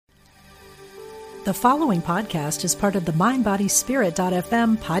The following podcast is part of the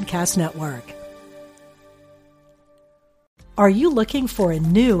MindBodySpirit.fm podcast network. Are you looking for a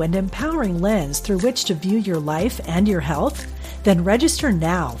new and empowering lens through which to view your life and your health? Then register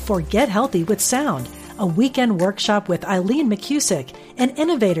now for Get Healthy with Sound, a weekend workshop with Eileen McCusick, an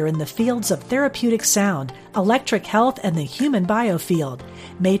innovator in the fields of therapeutic sound, electric health, and the human biofield.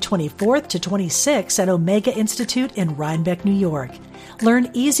 May 24th to 26th at Omega Institute in Rhinebeck, New York.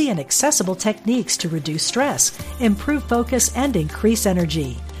 Learn easy and accessible techniques to reduce stress, improve focus, and increase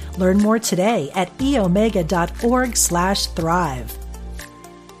energy. Learn more today at eomega.org/thrive.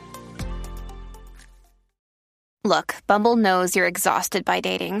 Look, Bumble knows you're exhausted by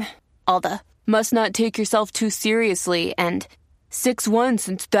dating. All the must not take yourself too seriously and 6'1"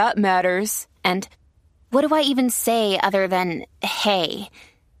 since that matters. And what do I even say other than hey?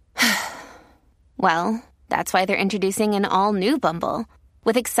 Well, that's why they're introducing an all-new Bumble,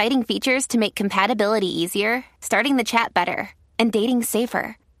 with exciting features to make compatibility easier, starting the chat better, and dating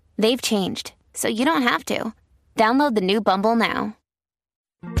safer. They've changed, so you don't have to. Download the new Bumble now.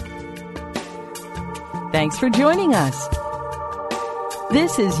 Thanks for joining us.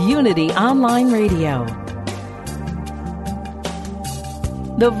 This is Unity Online Radio,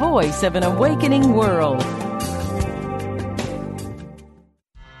 the voice of an awakening world.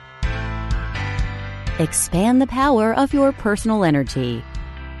 Expand the power of your personal energy.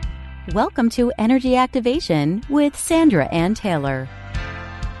 Welcome to Energy Activation with Sandra Ann Taylor.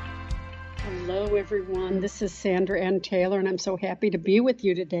 Hello, everyone. This is Sandra Ann Taylor, and I'm so happy to be with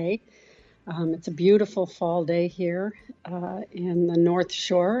you today. It's a beautiful fall day here in the North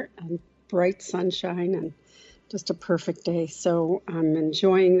Shore, bright sunshine, and just a perfect day. So I'm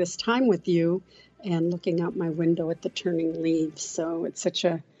enjoying this time with you and looking out my window at the turning leaves. So it's such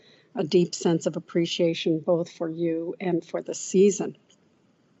a deep sense of appreciation both for you and for the season.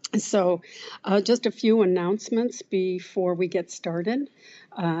 So just a few announcements before we get started.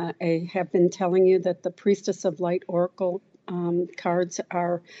 I have been telling you that the Priestess of Light Oracle cards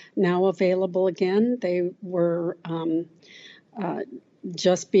are now available again. They were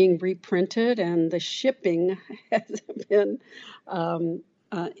just being reprinted, and the shipping has been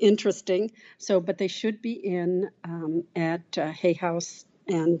interesting. But they should be in at Hay House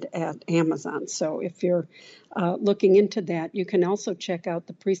and at Amazon. So if you're looking into that, you can also check out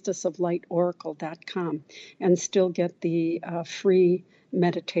the priestessoflightoracle.com and still get the free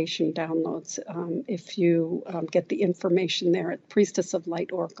meditation downloads if you get the information there at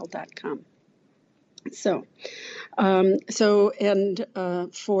priestessoflightoracle.com.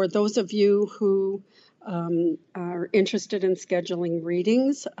 For those of you who are interested in scheduling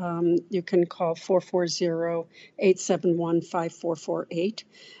readings, you can call 440-871-5448.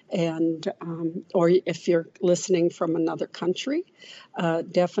 And or if you're listening from another country,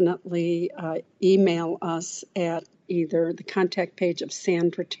 definitely email us at either the contact page of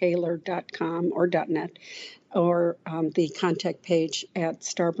sandrataylor.com or .net, or the contact page at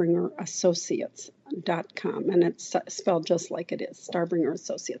starbringerassociates.com. And it's spelled just like it is,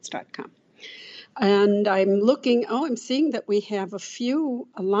 starbringerassociates.com. And I'm seeing that we have a few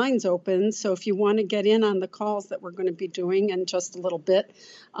lines open. So if you want to get in on the calls that we're going to be doing in just a little bit,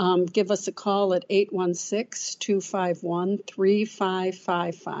 give us a call at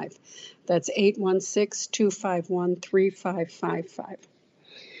 816-251-3555. That's 816-251-3555.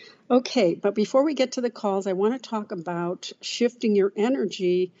 Okay, but before we get to the calls, I want to talk about shifting your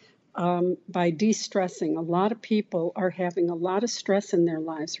energy by de-stressing. A lot of people are having a lot of stress in their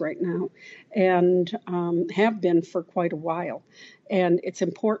lives right now, and have been for quite a while. And it's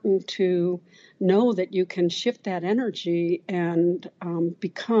important to know that you can shift that energy and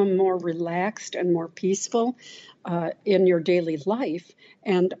become more relaxed and more peaceful in your daily life,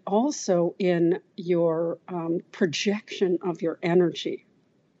 and also in your projection of your energy.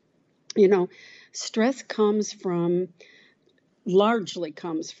 You know, stress largely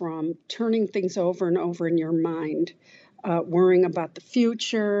comes from turning things over and over in your mind, worrying about the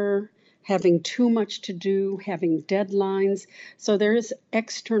future, having too much to do, having deadlines. So there is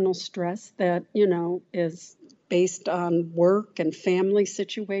external stress that, is based on work and family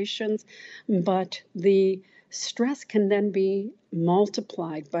situations, but the stress can then be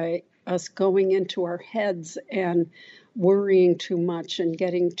multiplied by us going into our heads and worrying too much and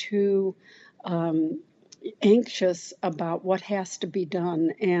getting too anxious about what has to be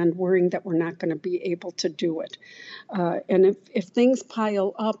done and worrying that we're not going to be able to do it. And if things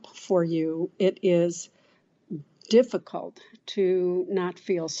pile up for you, it is difficult to not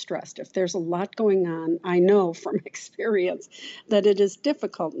feel stressed. If there's a lot going on, I know from experience that it is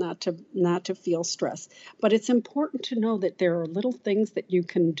difficult not to feel stress. But it's important to know that there are little things that you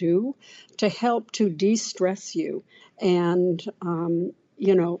can do to help to de-stress you and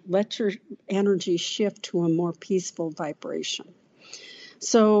let your energy shift to a more peaceful vibration.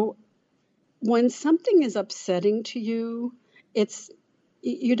 So when something is upsetting to you,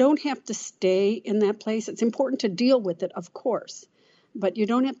 you don't have to stay in that place. It's important to deal with it, of course, but you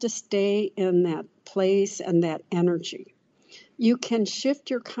don't have to stay in that place and that energy. You can shift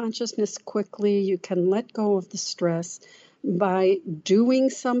your consciousness quickly. You can let go of the stress by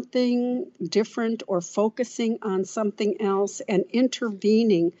doing something different or focusing on something else and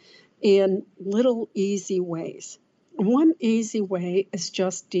intervening in little easy ways. One easy way is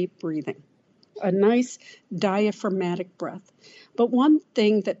just deep breathing, a nice diaphragmatic breath. But one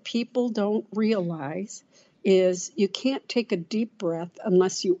thing that people don't realize is you can't take a deep breath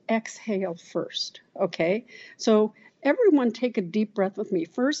unless you exhale first, okay? So everyone take a deep breath with me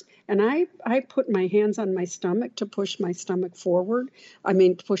first, and I put my hands on my stomach to push my stomach forward.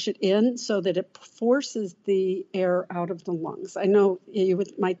 Push it in so that it forces the air out of the lungs. I know you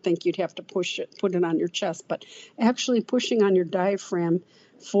might think you'd have to put it on your chest, but actually pushing on your diaphragm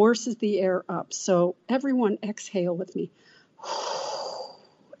forces the air up. So everyone exhale with me.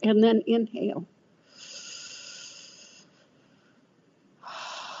 And then inhale.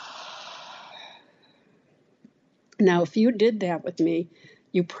 Now, if you did that with me,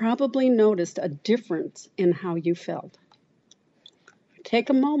 you probably noticed a difference in how you felt. Take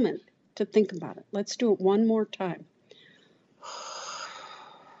a moment to think about it. Let's do it one more time.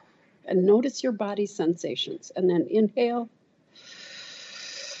 And notice your body sensations. And then inhale.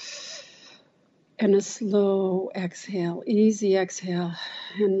 And a slow exhale, easy exhale,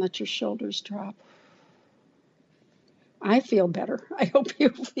 and let your shoulders drop. I feel better. I hope you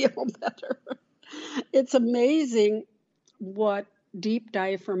feel better. It's amazing what deep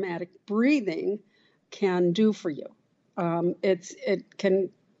diaphragmatic breathing can do for you. It can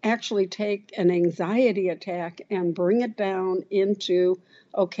actually take an anxiety attack and bring it down into,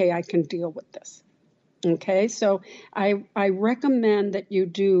 okay, I can deal with this. Okay, so I recommend that you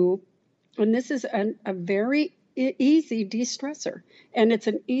do. And this is a very easy de-stressor. And it's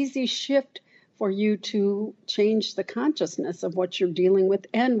an easy shift for you to change the consciousness of what you're dealing with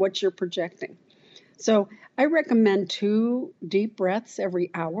and what you're projecting. So I recommend 2 deep breaths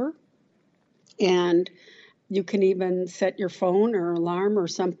every hour. And you can even set your phone or alarm or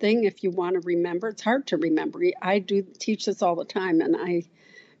something if you want to remember. It's hard to remember. I do teach this all the time. And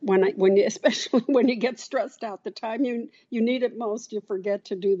especially when you get stressed out, the time you need it most, you forget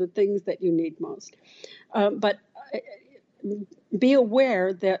to do the things that you need most. But be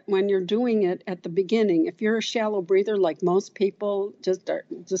aware that when you're doing it at the beginning, if you're a shallow breather, like most people,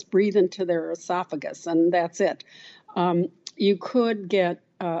 just breathe into their esophagus and that's it. You could get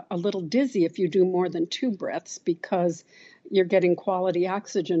a little dizzy if you do more than 2 breaths because you're getting quality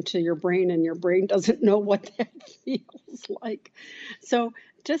oxygen to your brain and your brain doesn't know what that feels like. So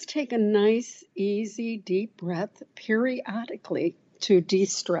just take a nice, easy, deep breath periodically to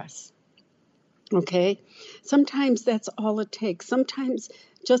de-stress. Okay? Sometimes that's all it takes. Sometimes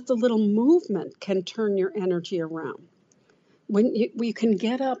just a little movement can turn your energy around. When you can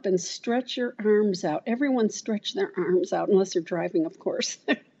get up and stretch your arms out. Everyone stretch their arms out, unless you're driving, of course.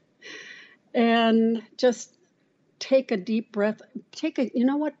 And just take a deep breath.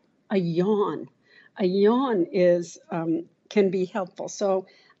 A yawn. A yawn can be helpful. So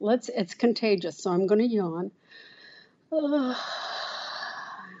it's contagious. So I'm going to yawn.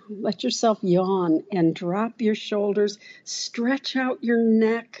 Let yourself yawn and drop your shoulders, stretch out your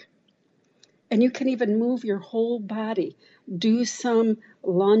neck, and you can even move your whole body. Do some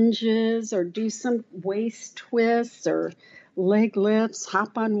lunges or do some waist twists or leg lifts,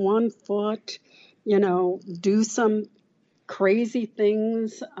 hop on one foot, do some crazy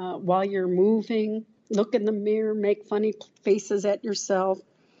things while you're moving. Look in the mirror, make funny faces at yourself.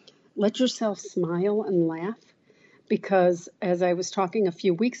 Let yourself smile and laugh because, as I was talking a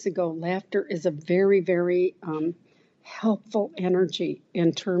few weeks ago, laughter is a very, very helpful energy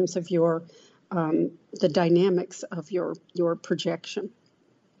in terms of your the dynamics of your projection.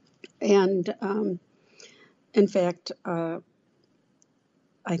 And in fact,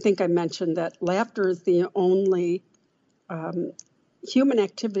 I think I mentioned that laughter is the only human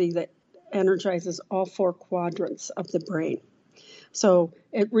activity that energizes all 4 quadrants of the brain. So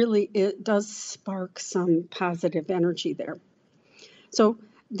it does spark some positive energy there. So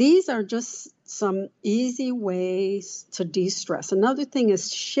these are just some easy ways to de-stress. Another thing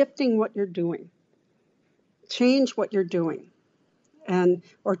is shifting what you're doing. change what you're doing,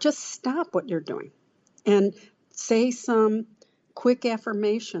 or just stop what you're doing and say some quick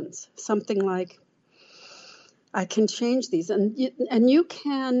affirmations, something like, I can change these. And you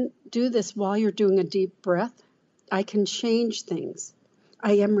can do this while you're doing a deep breath. I can change things.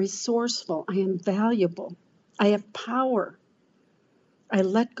 I am resourceful. I am valuable. I have power. I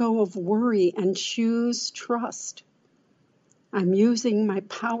let go of worry and choose trust. I'm using my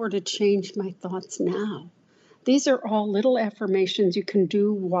power to change my thoughts now. These are all little affirmations you can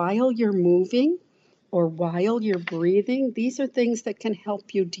do while you're moving or while you're breathing. These are things that can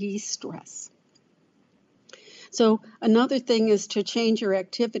help you de-stress. So another thing is to change your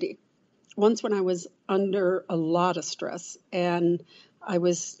activity. Once when I was under a lot of stress, and I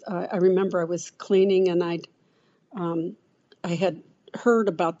remember I was cleaning, and I had heard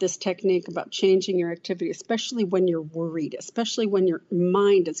about this technique about changing your activity, especially when you're worried, especially when your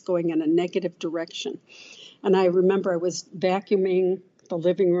mind is going in a negative direction. And I remember I was vacuuming the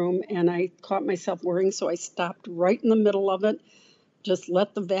living room, and I caught myself worrying, so I stopped right in the middle of it, just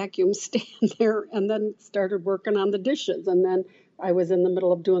let the vacuum stand there, and then started working on the dishes. And then I was in the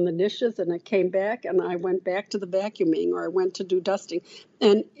middle of doing the dishes, and I came back, and I went back to the vacuuming, or I went to do dusting.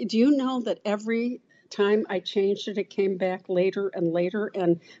 And do you know that every time I changed it, it came back later and later,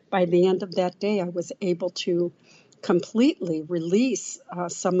 and by the end of that day, I was able to completely release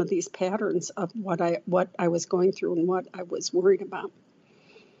some of these patterns of what I was going through and what I was worried about.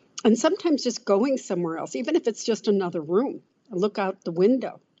 And sometimes just going somewhere else, even if it's just another room, look out the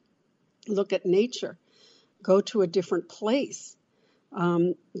window, look at nature, go to a different place,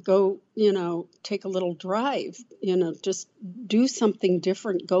 go, take a little drive, just do something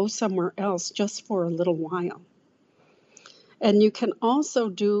different, go somewhere else just for a little while. And you can also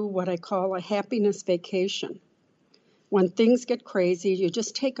do what I call a happiness vacation. When things get crazy, you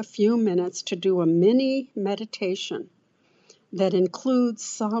just take a few minutes to do a mini meditation that includes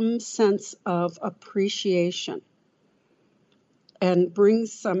some sense of appreciation and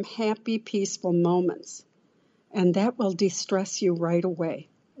brings some happy, peaceful moments. And that will de-stress you right away.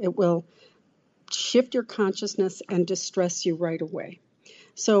 It will shift your consciousness and distress you right away.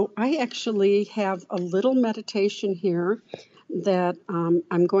 So I actually have a little meditation here that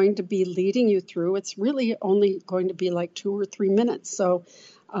I'm going to be leading you through. It's really only going to be like 2 or 3 minutes. So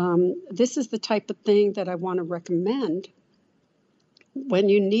this is the type of thing that I want to recommend when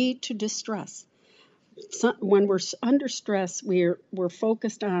you need to distress. So when we're under stress, we're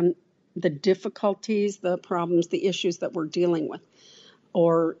focused on the difficulties, the problems, the issues that we're dealing with,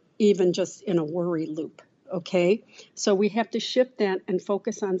 or even just in a worry loop, okay? So we have to shift that and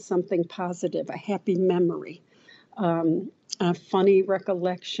focus on something positive, a happy memory, a funny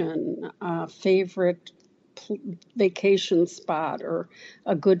recollection, a favorite vacation spot, or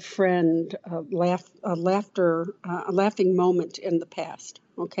a good friend, a laughing moment in the past.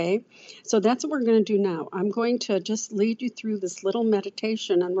 Okay, so that's what we're going to do now. I'm going to just lead you through this little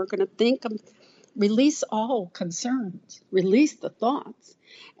meditation, and we're going to release all concerns, release the thoughts,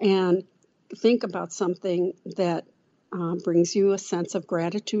 and think about something that brings you a sense of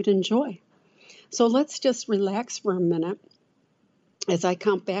gratitude and joy. So let's just relax for a minute as I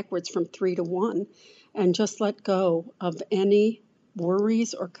count backwards from 3 to 1, and just let go of any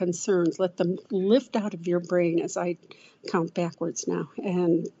worries or concerns. Let them lift out of your brain as I count backwards now,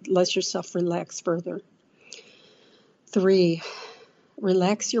 and let yourself relax further. 3,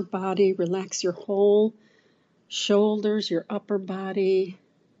 relax your body, relax your whole shoulders, your upper body,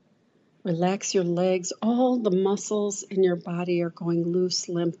 relax your legs. All the muscles in your body are going loose,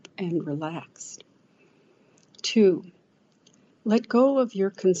 limp, and relaxed. 2, let go of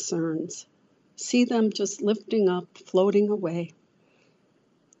your concerns. See them just lifting up, floating away,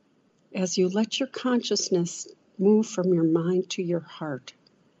 as you let your consciousness move from your mind to your heart.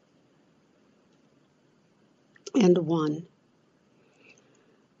 And 1,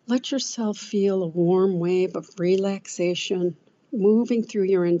 let yourself feel a warm wave of relaxation moving through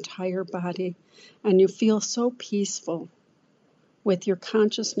your entire body, and you feel so peaceful with your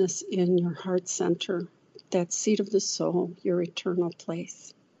consciousness in your heart center, that seat of the soul, your eternal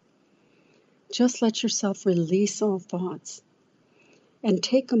place. Just let yourself release all thoughts. And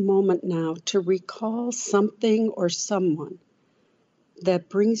take a moment now to recall something or someone that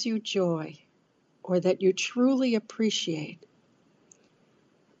brings you joy or that you truly appreciate.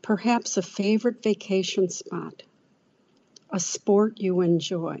 Perhaps a favorite vacation spot, a sport you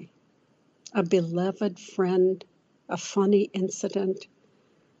enjoy, a beloved friend, a funny incident,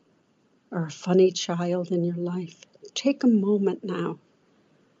 or a funny child in your life. Take a moment now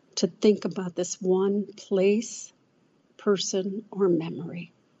to think about this one place, person, or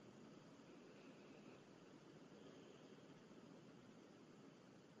memory.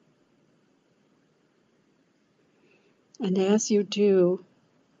 And as you do,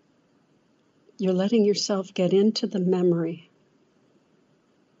 you're letting yourself get into the memory.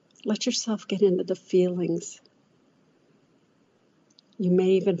 Let yourself get into the feelings. You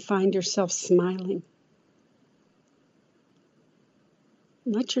may even find yourself smiling.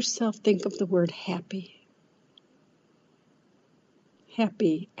 Let yourself think of the word happy.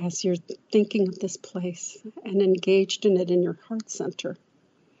 Happy as you're thinking of this place and engaged in it in your heart center.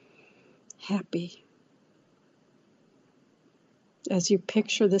 Happy. As you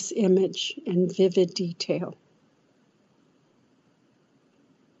picture this image in vivid detail.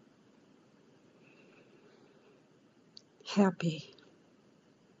 Happy.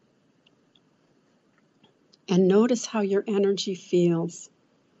 And notice how your energy feels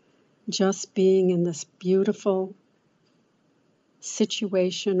just being in this beautiful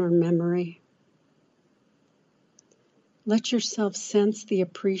situation or memory. Let yourself sense the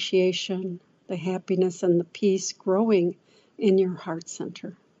appreciation, the happiness, and the peace growing in your heart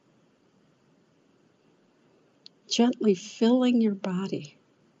center. Gently filling your body,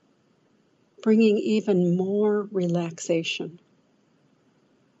 bringing even more relaxation.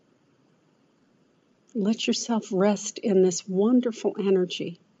 Let yourself rest in this wonderful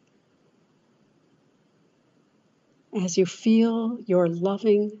energy as you feel your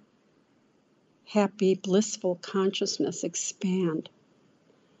loving, happy, blissful consciousness expand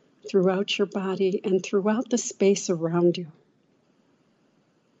throughout your body and throughout the space around you.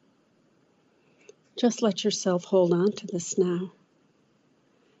 Just let yourself hold on to this now,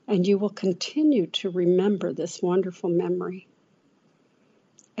 and you will continue to remember this wonderful memory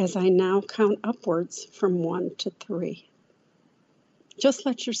as I now count upwards from 1 to 3. Just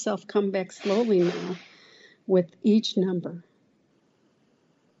let yourself come back slowly now with each number.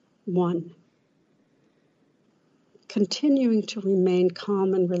 1. Continuing to remain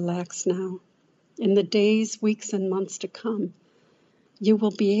calm and relaxed now. In the days, weeks, and months to come, you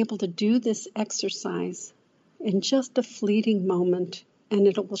will be able to do this exercise in just a fleeting moment, and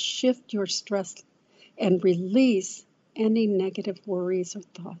it will shift your stress and release any negative worries or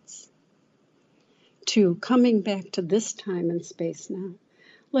thoughts. 2, coming back to this time and space now.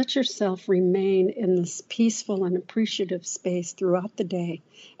 Let yourself remain in this peaceful and appreciative space throughout the day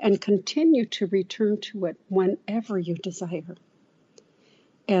and continue to return to it whenever you desire.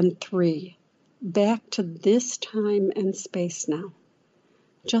 And 3, back to this time and space now.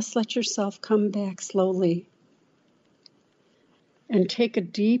 Just let yourself come back slowly and take a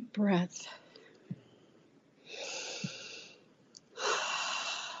deep breath.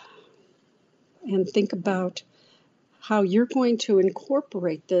 And think about how you're going to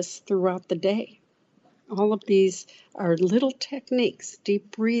incorporate this throughout the day. All of these are little techniques: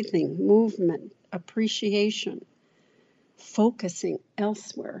 deep breathing, movement, appreciation, focusing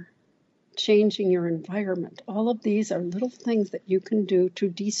elsewhere, changing your environment. All of these are little things that you can do to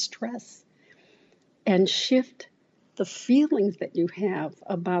de-stress and shift the feelings that you have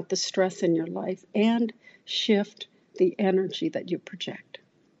about the stress in your life and shift the energy that you project.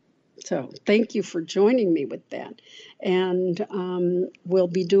 So thank you for joining me with that. And we'll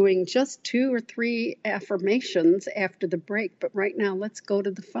be doing just 2 or 3 affirmations after the break. But right now, let's go to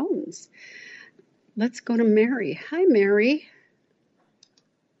the phones. Let's go to Mary. Hi, Mary.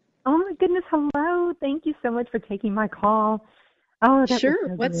 Oh, my goodness. Hello. Thank you so much for taking my call. Oh, that Sure. was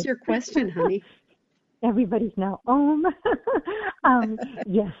so What's good. your question, honey? Everybody's now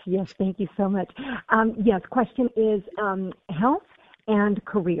yes, thank you so much. Yes, question is health and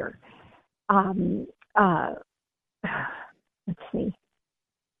career. Let's see.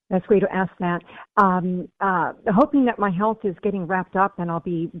 That's great to ask that. Hoping that my health is getting wrapped up and I'll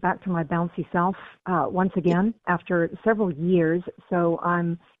be back to my bouncy self once again after several years. So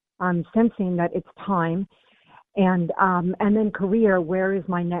I'm sensing that it's time. And then career, where is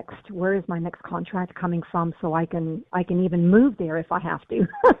my next contract coming from, so I can even move there if I have to.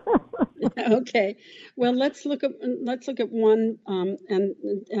 Okay. Well, let's look at one,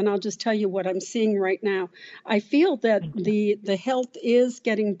 and I'll just tell you what I'm seeing right now. I feel that the health is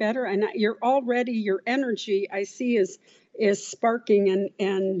getting better, and your energy I see is sparking,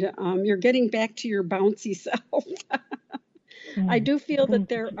 and you're getting back to your bouncy self. I do feel that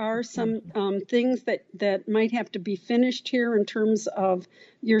there are some things that might have to be finished here in terms of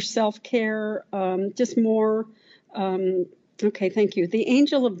your self-care, just more. Okay, thank you. The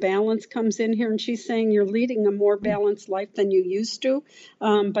angel of balance comes in here, and she's saying you're leading a more balanced life than you used to,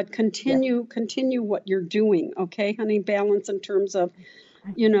 but continue what you're doing, okay, honey? Balance in terms of,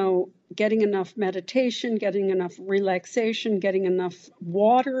 getting enough meditation, getting enough relaxation, getting enough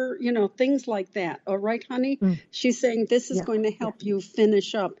water, things like that. All right, honey? She's saying this is going to help you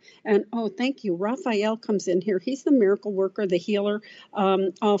finish up. And, thank you. Raphael comes in here. He's the miracle worker, the healer.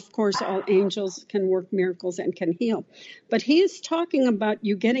 Of course, all angels can work miracles and can heal. But he is talking about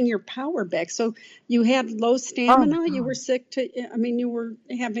you getting your power back. So you had low stamina. You were sick you were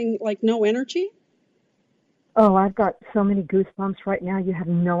having like no energy. Oh, I've got so many goosebumps right now. You have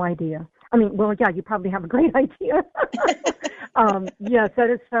no idea. You probably have a great idea. Yes, that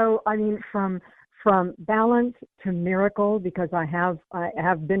is so. From balance to miracle, because I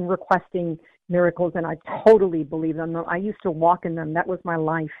have been requesting miracles, and I totally believe them. I used to walk in them. That was my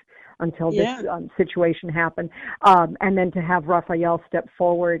life until this situation happened. And then to have Raphael step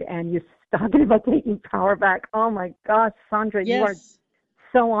forward, and you're talking about taking power back. Oh my gosh, Sandra, you are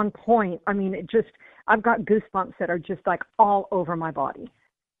so on point. I've got goosebumps that are just like all over my body.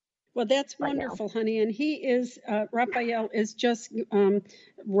 Well, that's wonderful, honey. And he is, Raphael is just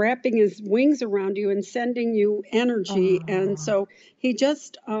wrapping his wings around you and sending you energy. And so he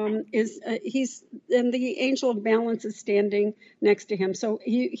just and the angel of balance is standing next to him. So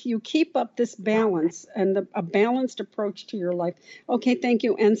you keep up this balance and a balanced approach to your life. Okay, thank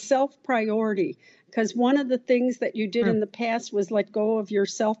you. And self-priority. Because one of the things that you did in the past was let go of your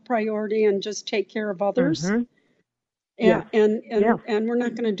self-priority and just take care of others. And we're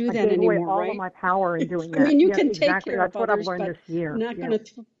not going to do that anymore, away all right? of my power in doing that. You can take care That's of what others, I've learned but this year. Not going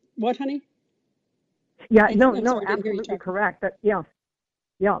to. What, honey? Yeah, absolutely correct.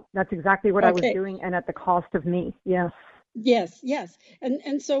 That's exactly what I was doing, and at the cost of me. Yes.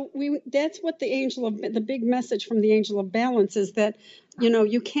 And so that's what the big message from the angel of balance is that,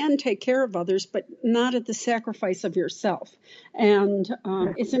 you can take care of others, but not at the sacrifice of yourself. And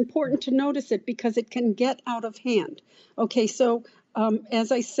it's important to notice it because it can get out of hand. Okay, so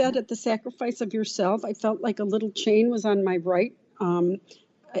as I said, at the sacrifice of yourself, I felt like a little chain was on my right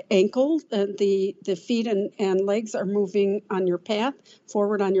ankle. The feet and legs are moving on your path,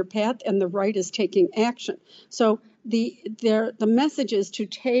 forward on your path, and the right is taking action. So the message is to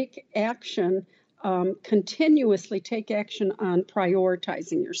take action, continuously take action on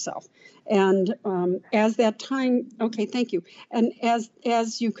prioritizing yourself. And as that time, okay, thank you. And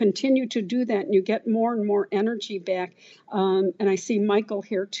as you continue to do that, and you get more and more energy back, and I see Michael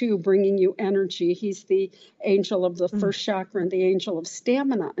here too, bringing you energy. He's the angel of the first chakra and the angel of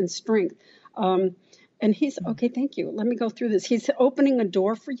stamina and strength. And he's, okay, thank you. Let me go through this. He's opening a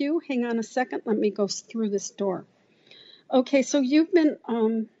door for you. Hang on a second. Let me go through this door. Okay, so you've been,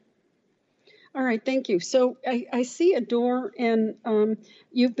 all right, thank you. So I see a door, and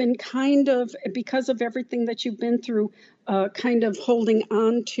you've been kind of, because of everything that you've been through, kind of holding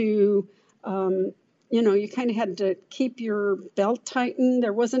on to, you kind of had to keep your belt tightened.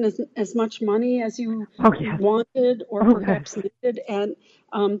 There wasn't as much money as you wanted or perhaps needed. And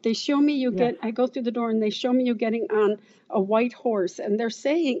they show me I go through the door, and they show me you getting on a white horse. And they're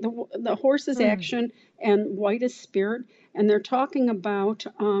saying the horse is action and white is spirit. And they're talking about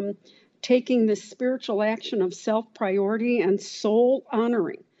taking this spiritual action of self-priority and soul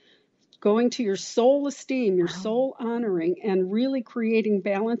honoring, going to your soul esteem, your soul honoring, and really creating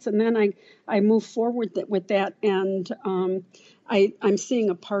balance. And then I move forward with that, and I'm seeing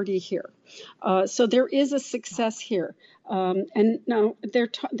a party here. So there is a success here. And now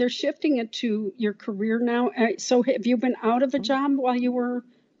they're shifting it to your career now. So have you been out of a job while you were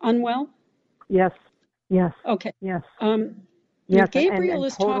unwell? Yes. Okay. Yes. Yes, Gabriel and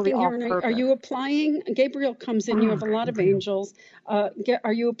is totally talking here. Are you applying? Gabriel comes in. You have a lot of angels.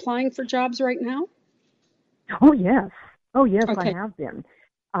 Are you applying for jobs right now? Oh, yes. Okay. I have been.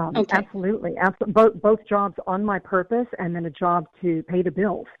 Absolutely. Both jobs on my purpose, and then a job to pay the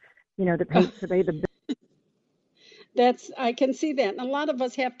bills, to pay the bills. I can see that. And a lot of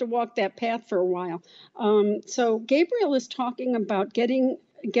us have to walk that path for a while. So Gabriel is talking about getting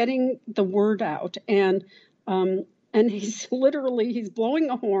the word out, and he's blowing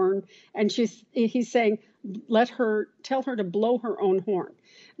a horn, and he's saying, tell her to blow her own horn.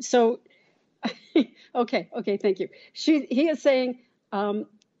 So, okay, thank you. He is saying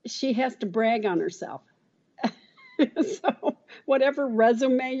she has to brag on herself. So whatever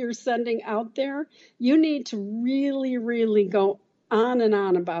resume you're sending out there, you need to really, really go on and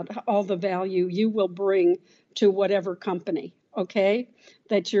on about all the value you will bring to whatever company, okay,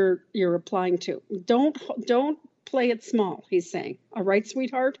 that you're applying to. Don't play it small, he's saying. All right,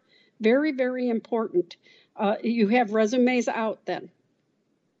 sweetheart? Very, very important. You have resumes out then.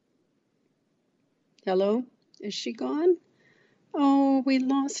 Hello? Is she gone? Oh, we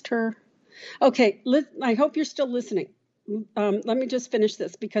lost her. Okay, I hope you're still listening. let me just finish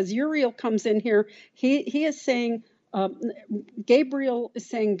this, because Uriel comes in here. He is saying, Gabriel is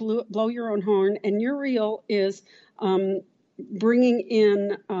saying blow your own horn, and Uriel is bringing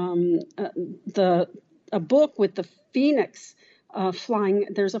in a book with the phoenix flying.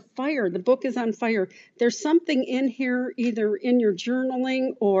 There's a fire. The book is on fire. There's something in here, either in your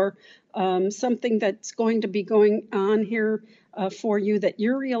journaling or something that's going to be going on here for you, that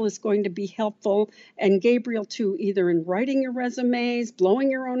Uriel is going to be helpful, and Gabriel too, either in writing your resumes,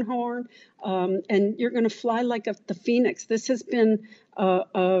 blowing your own horn, and you're going to fly like the phoenix. This has been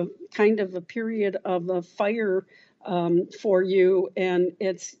a kind of a period of a fire for you, and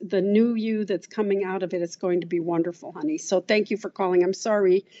it's the new you that's coming out of it. It's going to be wonderful, honey. So thank you for calling. I'm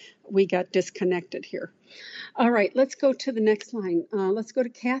sorry we got disconnected here. All right, let's go to the next line. Let's go to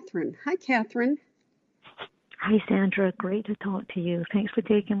Catherine. Hi, Catherine. Hi, Sandra. Great to talk to you. Thanks for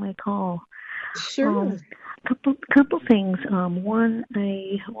taking my call. Sure. Couple things. One,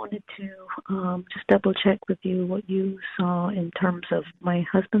 I wanted to just double check with you what you saw in terms of my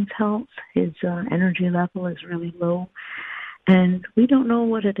husband's health. His energy level is really low, and we don't know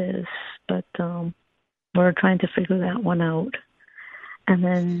what it is, but we're trying to figure that one out. And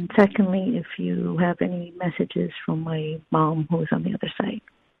then secondly, if you have any messages from my mom who's on the other side.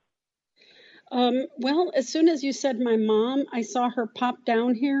 Well, as soon as you said my mom, I saw her pop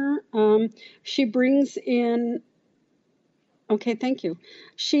down here. She brings in, okay, thank you.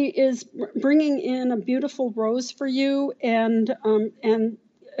 She is bringing in a beautiful rose for you and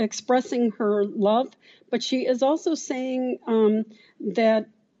expressing her love, but she is also saying that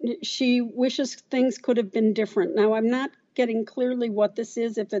she wishes things could have been different. Now, I'm not getting clearly what this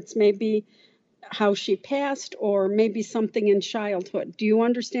is, if it's maybe how she passed or maybe something in childhood. Do you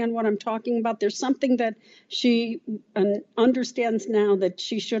understand what I'm talking about? There's something that she understands now that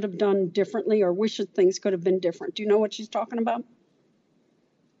she should have done differently, or wishes things could have been different. Do you know what she's talking about?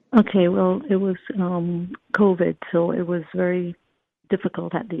 Okay, well, it was COVID, so it was very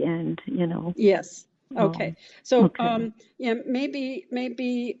difficult at the end, you know. Yes. Okay. So, okay. Yeah,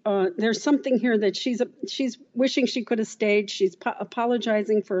 maybe there's something here that she's wishing she could have stayed. She's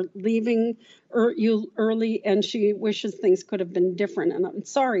apologizing for leaving you early, and she wishes things could have been different. And I'm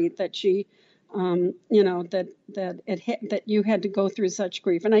sorry that she, that you had to go through such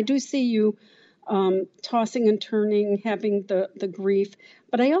grief. And I do see you tossing and turning, having the grief.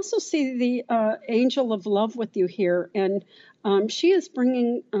 But I also see the angel of love with you here, and she is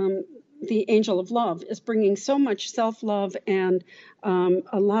bringing. The angel of love is bringing so much self-love and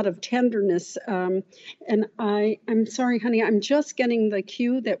a lot of tenderness. And I'm sorry, honey, I'm just getting the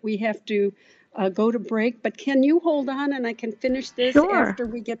cue that we have to go to break. But can you hold on and I can finish this after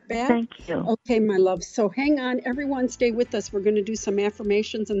we get back? Thank you. Okay, my love. So hang on. Everyone stay with us. We're going to do some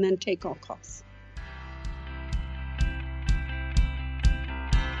affirmations and then take all calls.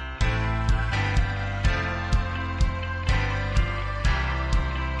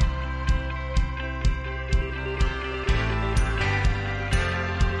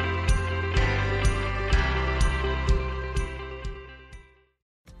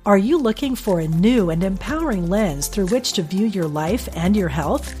 Are you looking for a new and empowering lens through which to view your life and your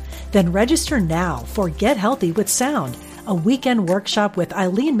health? Then register now for Get Healthy with Sound, a weekend workshop with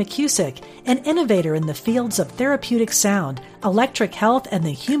Eileen McCusick, an innovator in the fields of therapeutic sound, electric health, and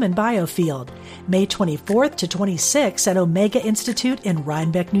the human biofield. May 24th to 26th at Omega Institute in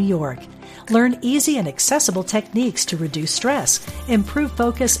Rhinebeck, New York. Learn easy and accessible techniques to reduce stress, improve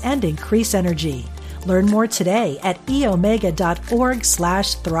focus, and increase energy. Learn more today at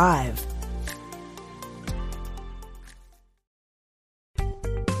eomega.org/thrive.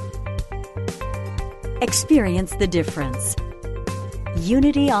 Experience the difference.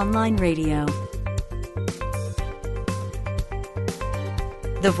 Unity Online Radio.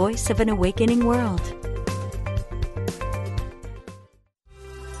 The voice of an awakening world.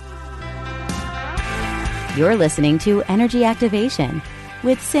 You're listening to Energy Activation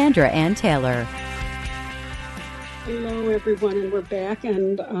with Sandra Ann Taylor. Hello, everyone, and we're back.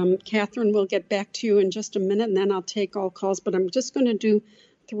 And Catherine, we'll get back to you in just a minute, and then I'll take all calls. But I'm just going to do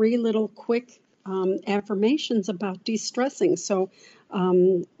 3 little quick affirmations about de-stressing. So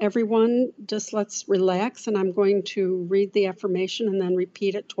everyone, just let's relax, and I'm going to read the affirmation and then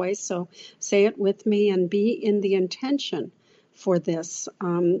repeat it twice. So say it with me and be in the intention for this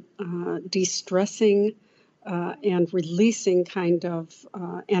de-stressing and releasing kind of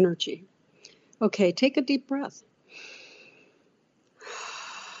energy. Okay, take a deep breath.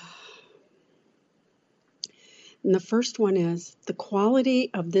 And the first one is, the quality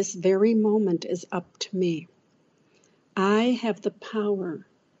of this very moment is up to me. I have the power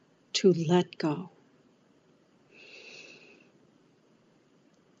to let go.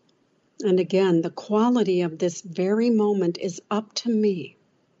 And again, the quality of this very moment is up to me.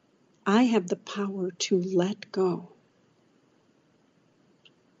 I have the power to let go.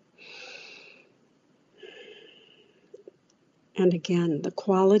 And again, the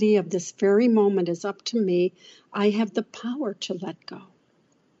quality of this very moment is up to me. I have the power to let go.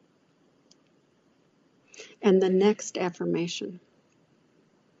 And the next affirmation.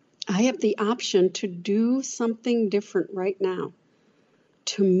 I have the option to do something different right now,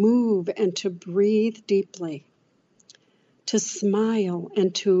 to move and to breathe deeply, to smile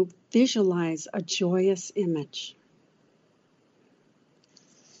and to visualize a joyous image.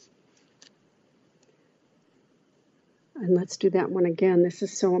 And let's do that one again. This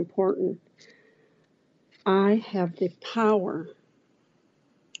is so important. I have the power,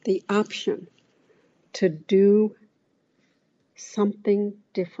 the option to do something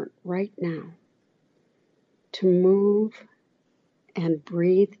different right now, to move and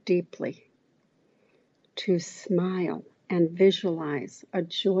breathe deeply, to smile and visualize a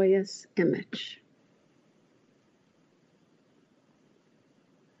joyous image.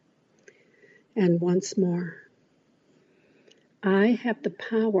 And once more, I have the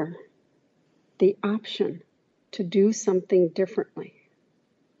power, the option to do something differently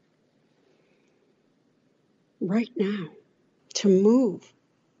right now, to move,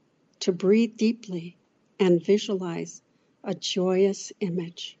 to breathe deeply, and visualize a joyous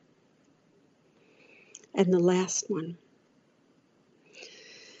image. And the last one.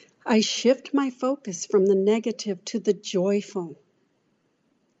 I shift my focus from the negative to the joyful.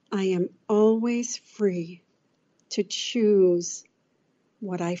 I am always free to choose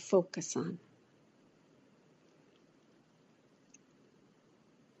what I focus on.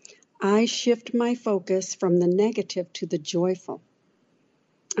 I shift my focus from the negative to the joyful.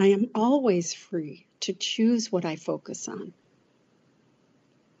 I am always free to choose what I focus on.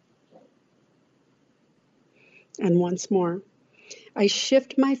 And once more, I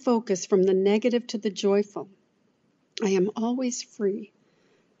shift my focus from the negative to the joyful. I am always free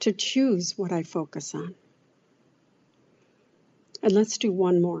to choose what I focus on. And let's do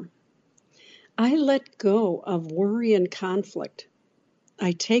one more. I let go of worry and conflict.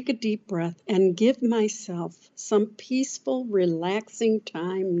 I take a deep breath and give myself some peaceful, relaxing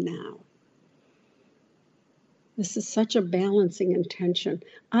time now. This is such a balancing intention.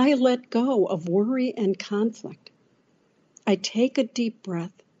 I let go of worry and conflict. I take a deep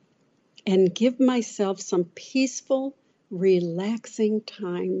breath and give myself some peaceful, relaxing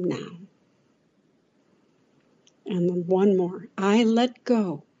time now. And then one more. I let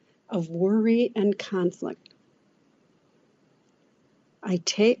go of worry and conflict. I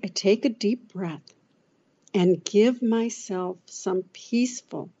take a deep breath and give myself some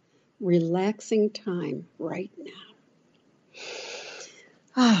peaceful, relaxing time right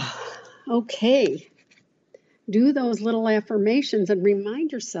now. Okay. Do those little affirmations and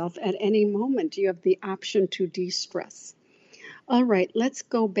remind yourself at any moment you have the option to de-stress. All right, let's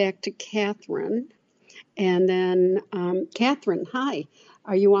go back to Catherine. And then, Catherine, hi.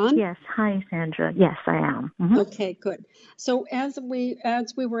 Are you on? Yes. Hi, Sandra. Yes, I am. Mm-hmm. Okay, good. So as we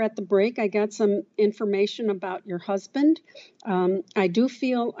were at the break, I got some information about your husband. I do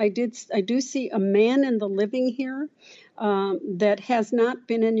see a man in the living here that has not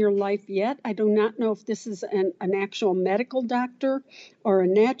been in your life yet. I do not know if this is an actual medical doctor or a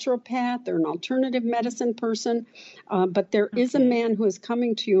naturopath or an alternative medicine person, but there is a man who is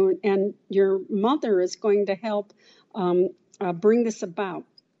coming to you, and your mother is going to help bring this about.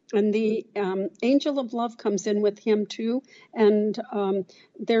 And the angel of love comes in with him too, and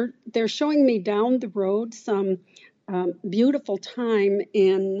they're showing me down the road some beautiful time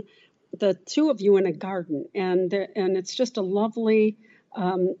in the two of you in a garden, and it's just a lovely,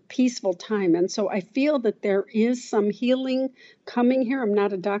 peaceful time. And so I feel that there is some healing coming here. I'm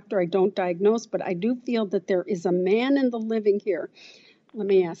not a doctor; I don't diagnose, but I do feel that there is a man in the living here. Let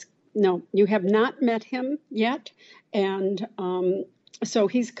me ask. No, you have not met him yet, and so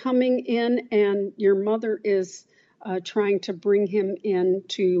he's coming in, and your mother is trying to bring him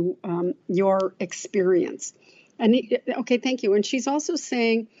into your experience. And okay, thank you. And she's also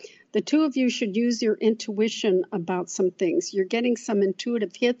saying the two of you should use your intuition about some things. You're getting some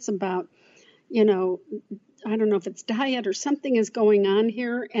intuitive hits about, I don't know if it's diet or something is going on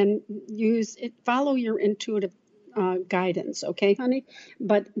here, and follow your intuitive guidance, okay, honey?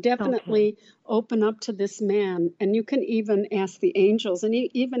 But definitely open up to this man, and you can even ask the angels, and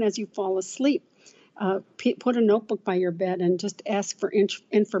even as you fall asleep, put a notebook by your bed and just ask for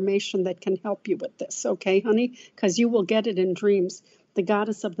information that can help you with this, okay, honey? Because you will get it in dreams. The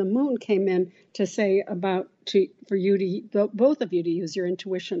goddess of the moon came in to say for you to both of you to use your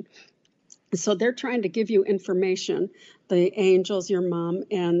intuition. So they're trying to give you information. The angels, your mom,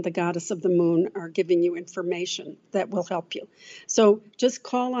 and the goddess of the moon are giving you information that will help you. So just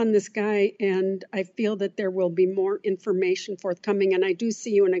call on this guy, and I feel that there will be more information forthcoming. And I do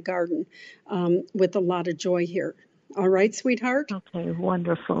see you in a garden with a lot of joy here. All right, sweetheart? Okay,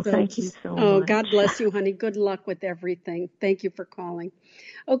 wonderful. So, Thank you so much. God bless you, honey. Good luck with everything. Thank you for calling.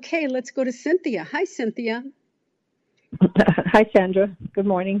 Okay, let's go to Cynthia. Hi, Cynthia. Hi, Sandra. Good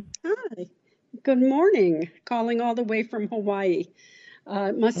morning. Hi. Good morning. Calling all the way from Hawaii.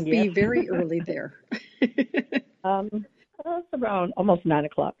 It must be very early there. It's around almost 9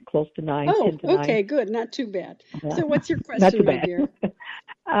 o'clock, close to 9. Oh, 10 to 9. okay, good. Not too bad. Yeah. So what's your Not question, too my bad. dear?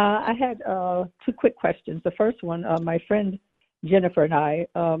 I had 2 quick questions. The first one, my friend Jennifer and I,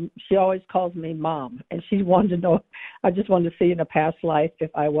 she always calls me Mom, and she wanted to know, I just wanted to see in a past life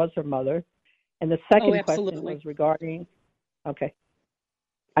if I was her mother. And the second question absolutely. was regarding,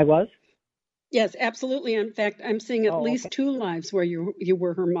 I was? Yes, absolutely. In fact, I'm seeing at least 2 lives where you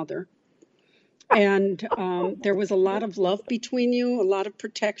were her mother. And there was a lot of love between you, a lot of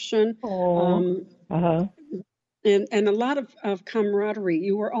protection, and a lot of camaraderie.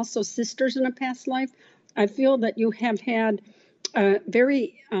 You were also sisters in a past life. I feel that you have had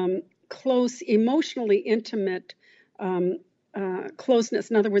very close, emotionally intimate closeness.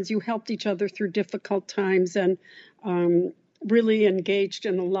 In other words, you helped each other through difficult times and really engaged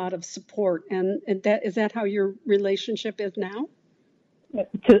in a lot of support. And is that how your relationship is now? Yes,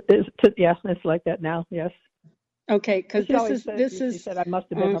 it's like that now. Yes. Okay, because She said I must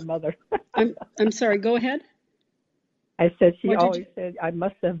have been her mother. I'm sorry. Go ahead. I said she always said I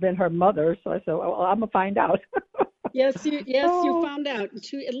must have been her mother. So I said, well, I'm gonna find out. Yes, you found out.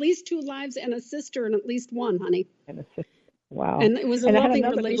 At least 2 lives and a sister and at least 1, honey. And a sister. Wow. And it was a loving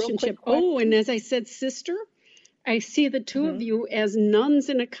relationship. Oh, and as I said, sister, I see the 2 of you as nuns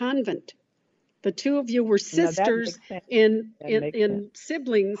in a convent. The 2 of you were sisters in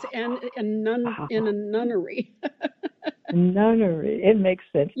siblings and in a nunnery. Nunnery. It makes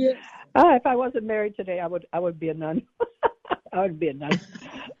sense. Yes. If I wasn't married today, I would be a nun. I would be a nun.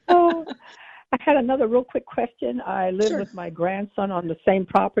 I had another real quick question. I live with my grandson on the same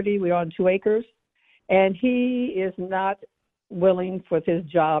property. We're on 2 acres, and he is not willing for his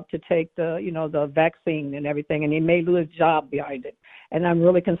job to take the vaccine and everything, and he may lose his job behind it. And I'm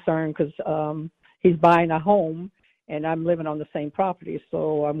really concerned because he's buying a home, and I'm living on the same property.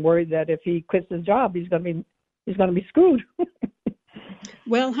 So I'm worried that if he quits his job, he's going to be screwed.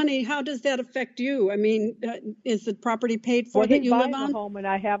 Well, honey, how does that affect you? I mean, is the property paid for that you live on? He's buying a home, and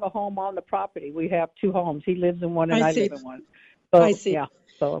I have a home on the property. We have 2 homes. He lives in one, and I live in one. So, I see. Yeah.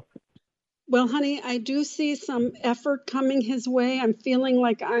 So. Well, honey, I do see some effort coming his way. I'm feeling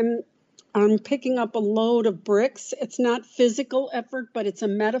like I'm picking up a load of bricks. It's not physical effort, but it's a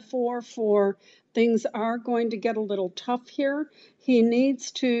metaphor for things are going to get a little tough here. He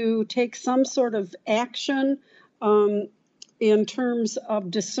needs to take some sort of action in terms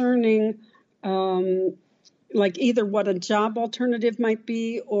of discerning like either what a job alternative might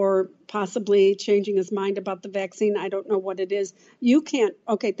be or possibly changing his mind about the vaccine. I don't know what it is. You can't.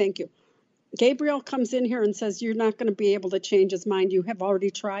 Okay, thank you. Gabriel comes in here and says you're not going to be able to change his mind. You have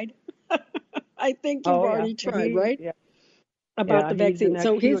already tried. I think you've already tried, right? Yeah. About the vaccine.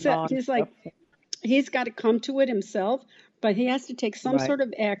 So he's like, he's got to come to it himself, but he has to take some sort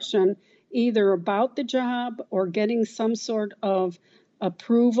of action, either about the job or getting some sort of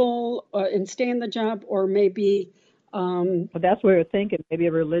approval and stay in the job, or maybe. Well, that's what we're thinking. Maybe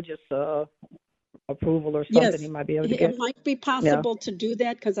a religious approval or something he might be able to get. It might be possible to do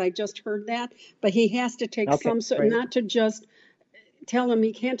that because I just heard that, but he has to take some sort, not to just tell him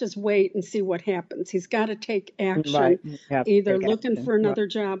he can't just wait and see what happens. He's got to take action, either looking for another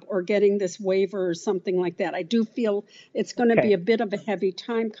job or getting this waiver or something like that. I do feel it's going to be a bit of a heavy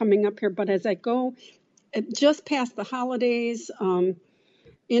time coming up here, but as I go just past the holidays,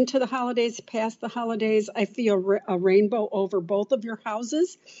 into the holidays, past the holidays, I feel a rainbow over both of your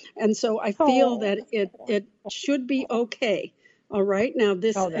houses. And so I feel that it should be okay. All right. Now,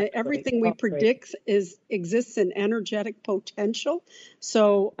 this everything we predict exists in energetic potential.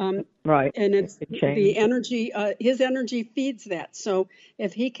 So, and it's the energy. His energy feeds that. So,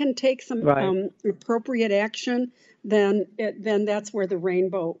 if he can take some appropriate action, then that's where the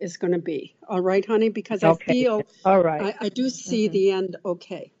rainbow is going to be. All right, honey. Because I feel I do see the end.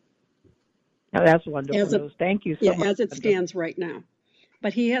 Okay. Oh, that's wonderful. Thank you so much. As it stands right now.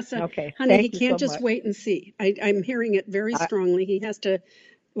 But he has to, honey, he can't just wait and see. I'm hearing it very strongly. He has to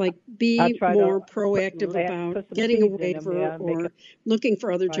like I'll be try more to proactive about put some getting a seeds in them. waiver Yeah, make or it looking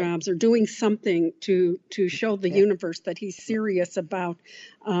for other right. jobs or doing something to show the Yeah. universe that he's serious about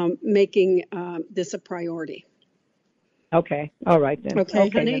making this a priority. Okay. All right then. Okay, Okay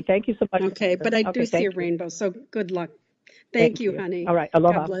then. honey? Thank you so much. Okay, but I do Okay. see a Thank you. rainbow, so good luck. Thank Thank you, you. honey. All right. God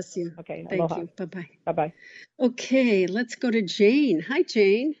Aloha. bless you. Okay. Thank Aloha. you. Bye-bye. Bye bye. Okay, let's go to Jane. Hi,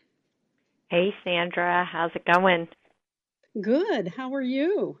 Jane. Hey, Sandra. How's it going? Good. How are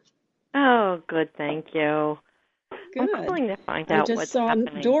you? Oh, good. Thank you. I'm Good. calling to find I out just what's saw a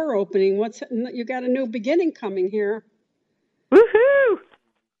happening. door opening. You got a new beginning coming here. Woohoo!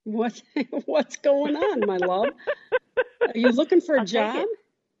 What's going on, my love? Are you looking for a I'll take job? it.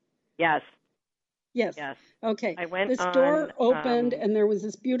 Yes. Yes. Yes. Okay. I went This on. door opened and there was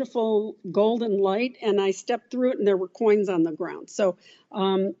this beautiful golden light, and I stepped through it and there were coins on the ground. So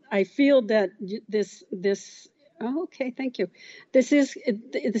I feel that oh, okay, thank you.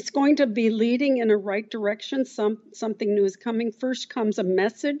 It's going to be leading in a right direction. Something new is coming. First comes a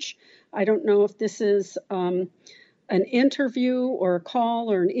message. I don't know if this is an interview or a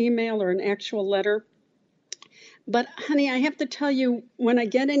call or an email or an actual letter. But honey, I have to tell you, when I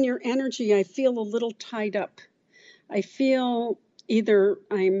get in your energy, I feel a little tied up. I feel either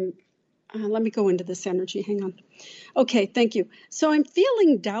let me go into this energy. Hang on. Okay, thank you. So I'm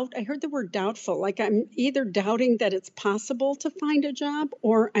feeling doubt. I heard the word doubtful, like I'm either doubting that it's possible to find a job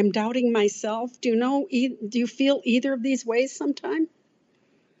or I'm doubting myself. Do you feel either of these ways sometime?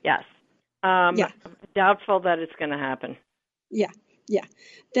 Yes. Yeah. I'm doubtful that it's going to happen. Yeah. Yeah,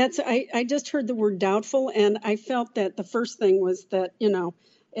 I just heard the word doubtful, and I felt that the first thing was that,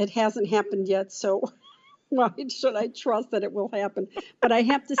 it hasn't happened yet. So why should I trust that it will happen? But I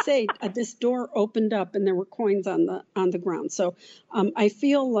have to say, this door opened up and there were coins on the ground. So I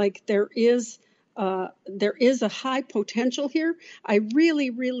feel like there is a high potential here. I really,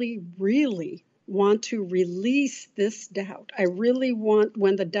 really, really want to release this doubt. I really want,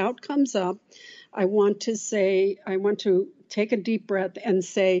 when the doubt comes up, I want to take a deep breath and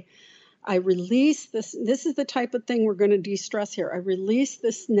say, I release this. This is the type of thing we're going to de-stress here. I release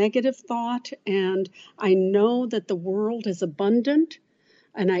this negative thought, and I know that the world is abundant,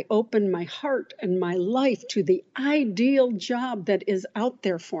 and I open my heart and my life to the ideal job that is out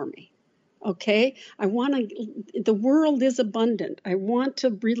there for me. Okay? The world is abundant. I want to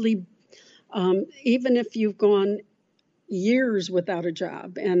really, even if you've gone years without a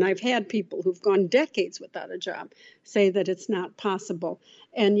job, and I've had people who've gone decades without a job say that it's not possible,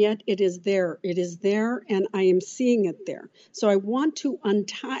 and yet it is there. It is there, and I am seeing it there. So I want to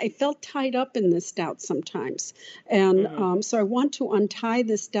untie. I felt tied up in this doubt sometimes, and so I want to untie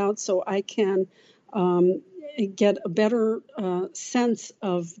this doubt so I can get a better sense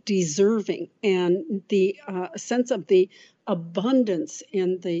of deserving and the sense of the abundance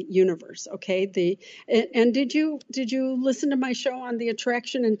in the universe. Okay. And did you listen to my show on the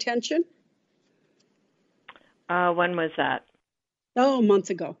attraction intention? When was that? Oh, a month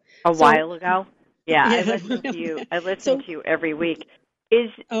ago. A while ago? Yeah, Yeah. I listen to you. I listen to you every week. Is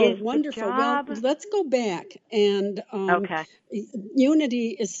wonderful. The job... Well, let's go back. And okay.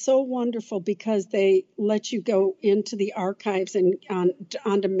 Unity is so wonderful because they let you go into the archives and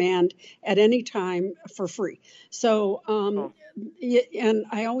on demand at any time for free. So, and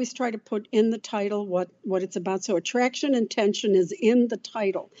I always try to put in the title what it's about. So attraction intention is in the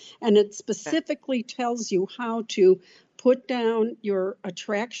title, and it specifically tells you how to put down your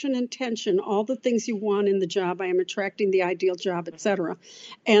attraction intention, all the things you want in the job. I am attracting the ideal job, etc.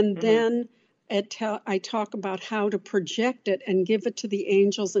 And then I talk about how to project it and give it to the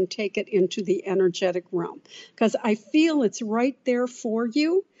angels and take it into the energetic realm, because I feel it's right there for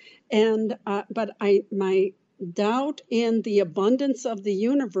you. And but my doubt in the abundance of the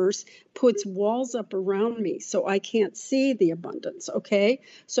universe puts walls up around me so I can't see the abundance. Okay,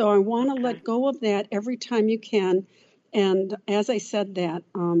 so I want to let go of that every time you can. And as I said that,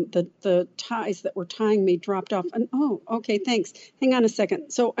 the ties that were tying me dropped off. And okay, thanks. Hang on a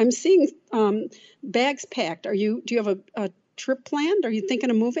second. So I'm seeing bags packed. Do you have a trip planned? Are you thinking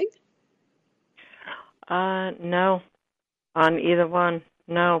of moving? No, on either one.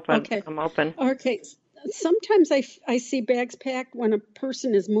 No, but okay. I'm open. Okay. Sometimes I see bags packed when a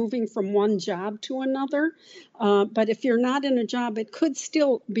person is moving from one job to another. But if you're not in a job, it could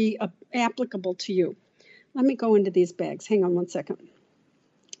still be applicable to you. Let me go into these bags. Hang on one second.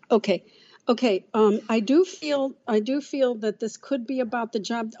 Okay. Okay, I do feel that this could be about the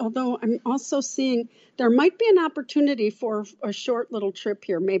job, although I'm also seeing there might be an opportunity for a short little trip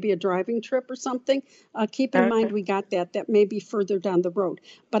here, maybe a driving trip or something. Keep in mind Okay. we got that may be further down the road.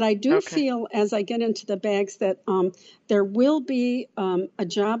 But I do Okay. feel as I get into the bags that there will be a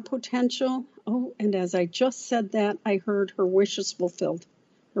job potential. Oh, and as I just said that, I heard her wishes fulfilled.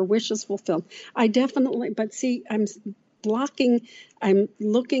 Her wishes fulfilled. I definitely, but see, I'm looking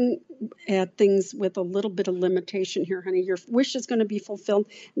at things with a little bit of limitation here, honey. Your wish is going to be fulfilled.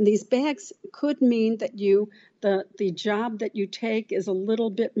 And these bags could mean that the job that you take is a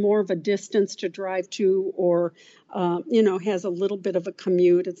little bit more of a distance to drive to, or, has a little bit of a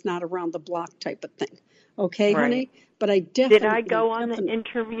commute. It's not around the block type of thing. Okay, Right. honey? But I Did I go on the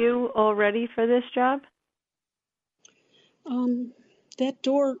interview already for this job? That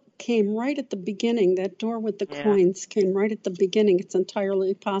door came right at the beginning. That door with the coins came right at the beginning. It's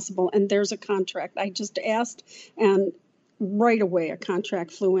entirely possible. And there's a contract. I just asked, and right away a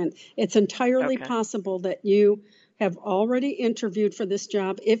contract flew in. It's entirely possible that you have already interviewed for this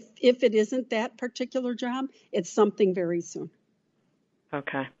job. If it isn't that particular job, it's something very soon.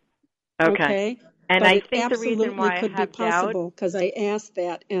 Okay. But And I it think the reason why could I have be possible because I asked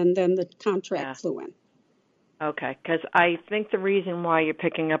that, and then the contract flew in. Okay, because I think the reason why you're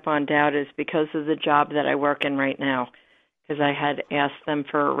picking up on doubt is because of the job that I work in right now, because I had asked them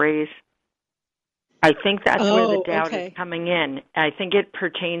for a raise. I think that's where the doubt is coming in. I think it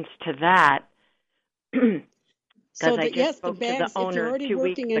pertains to that. So the bags, if you're already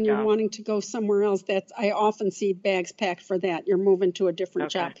working and you're wanting to go somewhere else, I often see bags packed for that. You're moving to a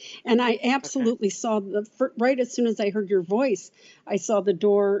different job. And I absolutely saw right as soon as I heard your voice, I saw the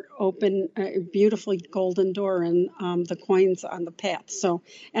door open, a beautiful golden door, and the coins on the path. So,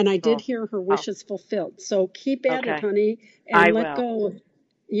 and I did hear her wishes fulfilled. So keep at it, honey, and let go.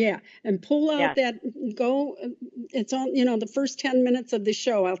 Yeah, and pull out it's on, the first 10 minutes of the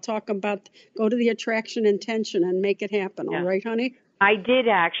show, I'll talk about, go to the attraction intention and make it happen. All right, honey? I did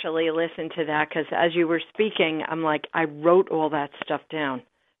actually listen to that because as you were speaking, I'm like, I wrote all that stuff down.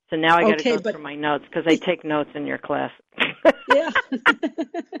 So now I got to go through my notes because I take notes in your class. Yeah.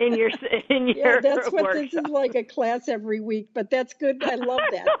 in your that's what workshop. This is like a class every week, but that's good. I love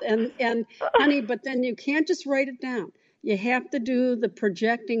that. And honey, but then you can't just write it down. You have to do the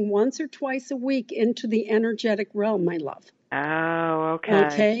projecting once or twice a week into the energetic realm, my love. Oh, okay.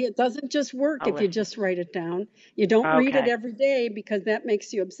 Okay, it doesn't just work if you just write it down. You don't read it every day because that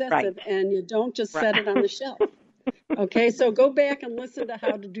makes you obsessive, and you don't just set it on the shelf. Okay, so go back and listen to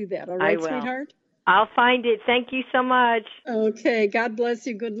how to do that. All right, sweetheart? I'll find it. Thank you so much. Okay, God bless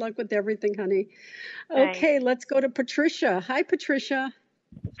you. Good luck with everything, honey. Thanks. Okay, let's go to Patricia. Hi, Patricia.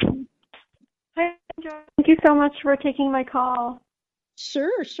 Hi, thank you so much for taking my call.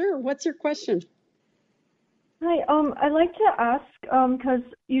 Sure. What's your question? Hi, I'd like to ask, because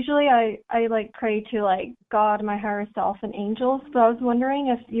usually I like pray to like God, my higher self, and angels, but I was wondering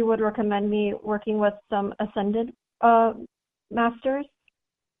if you would recommend me working with some ascended masters.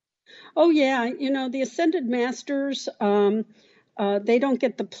 Oh, yeah. The ascended masters, they don't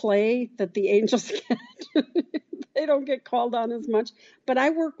get the play that the angels get. They don't get called on as much. But I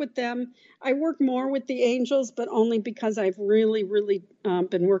work with them. I work more with the angels, but only because I've really, really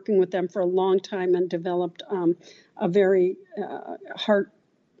been working with them for a long time and developed a very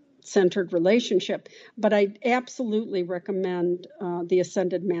heart-centered relationship. But I absolutely recommend the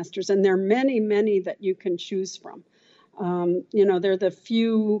ascended masters. And there are many, many that you can choose from. They're the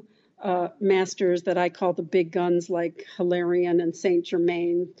few masters that I call the big guns, like Hilarion and Saint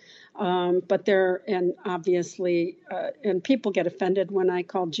Germain. But and obviously, and people get offended when I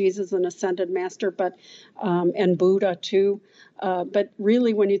call Jesus an ascended master, and Buddha too. But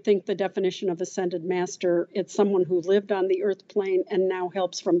really, when you think the definition of ascended master, it's someone who lived on the earth plane and now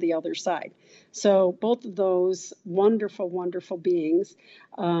helps from the other side. So both of those wonderful, wonderful beings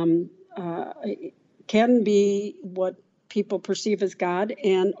can be what people perceive as God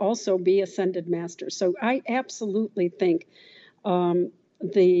and also be ascended masters. So I absolutely think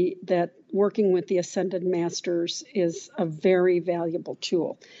that working with the ascended masters is a very valuable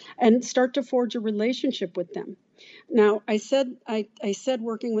tool, and start to forge a relationship with them. Now, I said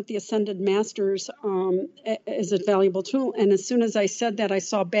working with the ascended masters is a valuable tool, and as soon as I said that, I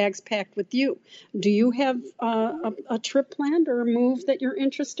saw bags packed with you. Do you have a trip planned or a move that you're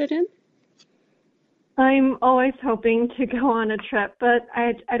interested in? I'm always hoping to go on a trip, but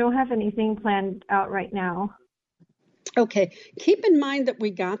I don't have anything planned out right now. Okay, keep in mind that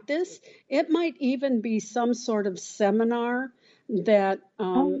we got this. It might even be some sort of seminar that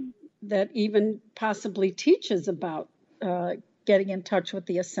even possibly teaches about getting in touch with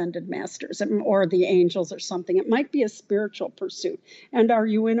the ascended masters or the angels or something. It might be a spiritual pursuit. And are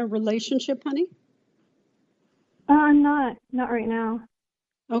you in a relationship, honey? I'm not right now.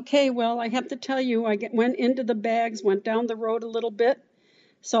 Okay, well, I have to tell you, went into the bags, went down the road a little bit,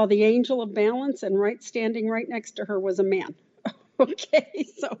 saw the angel of balance, and standing right next to her was a man. Okay,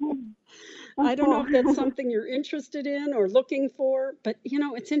 so I don't know if that's something you're interested in or looking for, but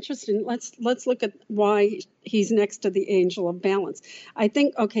it's interesting. Let's look at why he's next to the angel of balance. I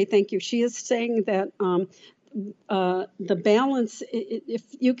think, okay, thank you. She is saying that the balance, if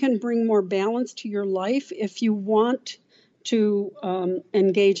you can bring more balance to your life, if you want to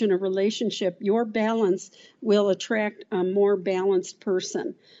engage in a relationship, your balance will attract a more balanced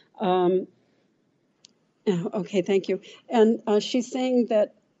person. Okay, thank you. And she's saying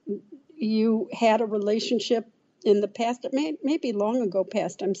that you had a relationship in the past, it may be long ago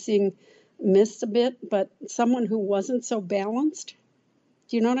past, I'm seeing mist a bit, but someone who wasn't so balanced.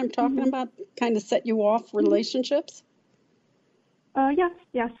 Do you know what I'm talking about? Kind of set you off relationships?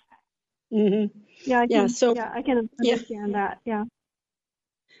 Yes. Mm-hmm. Yeah, I can understand that. Yeah.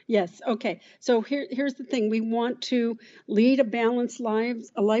 Yes. Okay. So here's the thing. We want to lead a balanced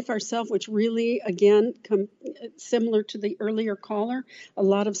life ourselves, which really, again, similar to the earlier caller, a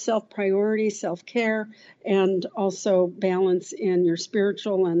lot of self-priority, self-care, and also balance in your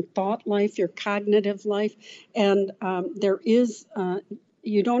spiritual and thought life, your cognitive life. And there is,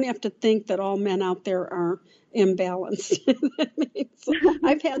 you don't have to think that all men out there are imbalanced.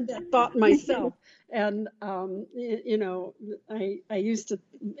 I've had that thought myself. And, I used to,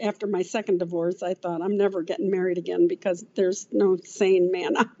 after my second divorce, I thought I'm never getting married again because there's no sane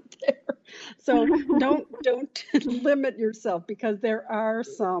man out there. So don't limit yourself, because there are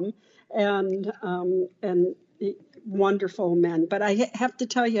some and wonderful men. But I have to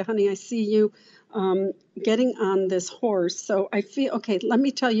tell you, honey, I see you getting on this horse. So I feel, okay, let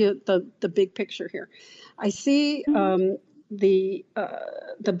me tell you the big picture here. I see the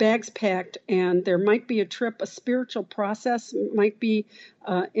bags packed, and there might be a trip, a spiritual process might be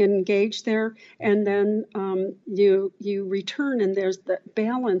engaged there, and then you return, and there's the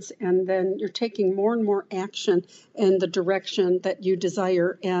balance, and then you're taking more and more action in the direction that you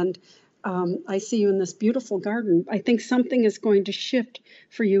desire. And I see you in this beautiful garden. I think something is going to shift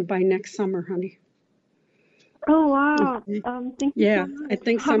for you by next summer, honey. Oh, wow. Thank you so much. I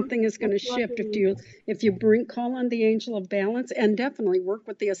think something is going to shift if you call on the angel of balance, and definitely work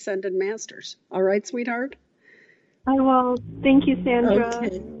with the ascended masters. All right, sweetheart? I will. Thank you, Sandra.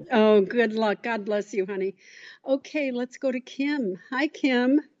 Okay. Oh, good luck. God bless you, honey. Okay, let's go to Kim. Hi,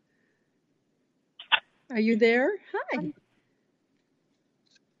 Kim. Are you there? Hi.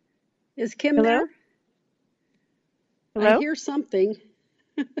 Is Kim there? Hello? I hear something.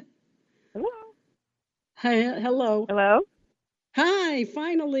 Hello? Hi, hello. Hello? Hi,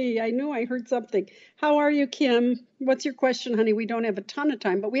 finally. I knew I heard something. How are you, Kim? What's your question, honey? We don't have a ton of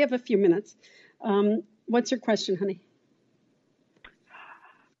time, but we have a few minutes. What's your question, honey?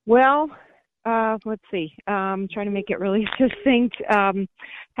 Well, let's see. Trying to make it really succinct.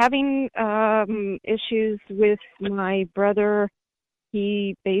 Having issues with my brother.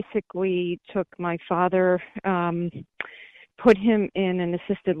 He basically took my father, put him in an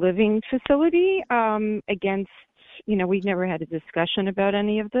assisted living facility against, we've never had a discussion about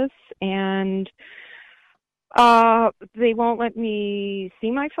any of this. And they won't let me see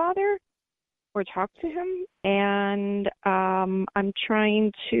my father or talk to him. And I'm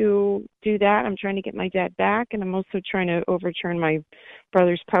trying to do that. I'm trying to get my dad back. And I'm also trying to overturn my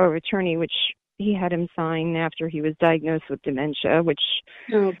brother's power of attorney, which he had him sign after he was diagnosed with dementia, which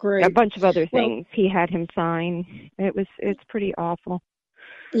a bunch of other things he had him sign. It's pretty awful.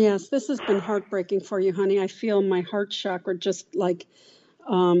 Yes, this has been heartbreaking for you, honey. I feel my heart chakra just like,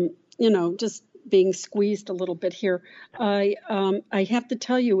 just being squeezed a little bit here. I have to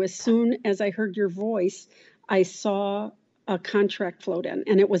tell you, as soon as I heard your voice, I saw a contract float in,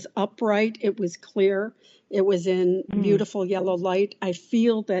 and it was upright. It was clear. It was in beautiful yellow light. I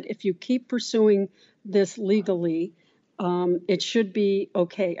feel that if you keep pursuing this legally, it should be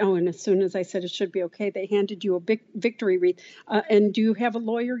okay. Oh, and as soon as I said it should be okay, they handed you a big victory wreath. And do you have a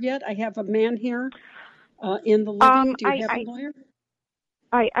lawyer yet? I have a man here in the living. Do you have a lawyer?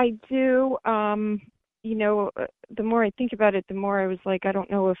 I do. The more I think about it, the more I was like, I don't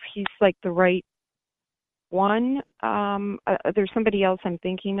know if he's like the right one. There's somebody else I'm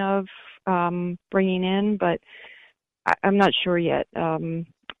thinking of bringing in, but I'm not sure yet.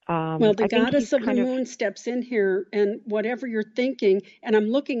 Well, the goddess of the moon steps in here, and whatever you're thinking, and I'm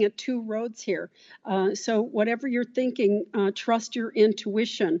looking at two roads here. So whatever you're thinking, trust your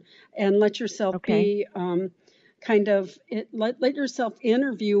intuition and let yourself be kind of let yourself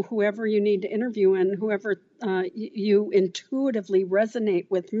interview whoever you need to interview, and whoever you intuitively resonate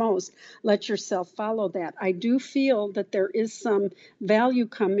with most, let yourself follow that. I do feel that there is some value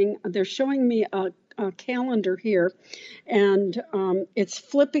coming. They're showing me a calendar here, and it's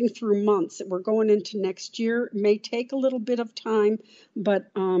flipping through months. We're going into next year. It may take a little bit of time, but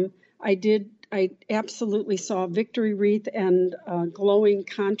I absolutely saw a victory wreath and a glowing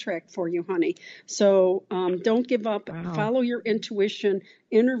contract for you, honey. So don't give up. Wow. Follow your intuition,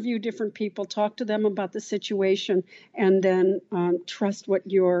 interview different people, talk to them about the situation, and then trust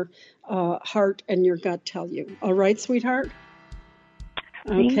what your heart and your gut tell you. All right, sweetheart?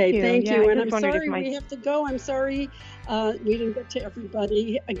 Okay, thank you. And I'm sorry we have to go. I'm sorry we didn't get to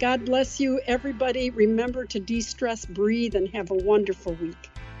everybody. God bless you, everybody. Remember to de-stress, breathe, and have a wonderful week.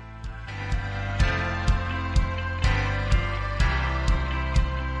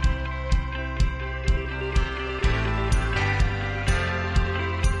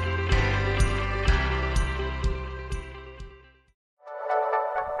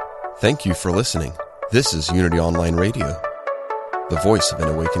 Thank you for listening. This is Unity Online Radio, the voice of an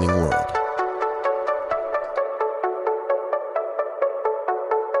awakening world.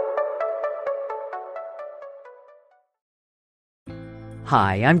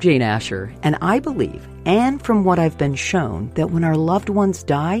 Hi, I'm Jane Asher, and I believe, and from what I've been shown, that when our loved ones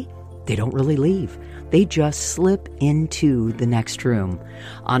die, they don't really leave. They just slip into the next room.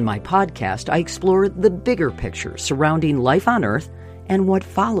 On my podcast, I explore the bigger picture surrounding life on Earth and what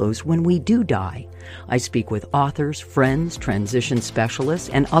follows when we do die. I speak with authors, friends, transition specialists,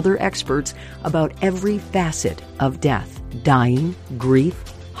 and other experts about every facet of death, dying, grief,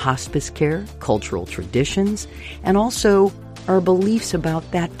 hospice care, cultural traditions, and also our beliefs about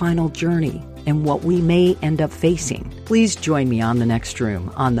that final journey and what we may end up facing. Please join me on The Next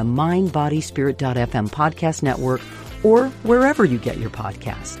Room on the MindBodySpirit.fm podcast network or wherever you get your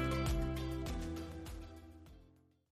podcasts.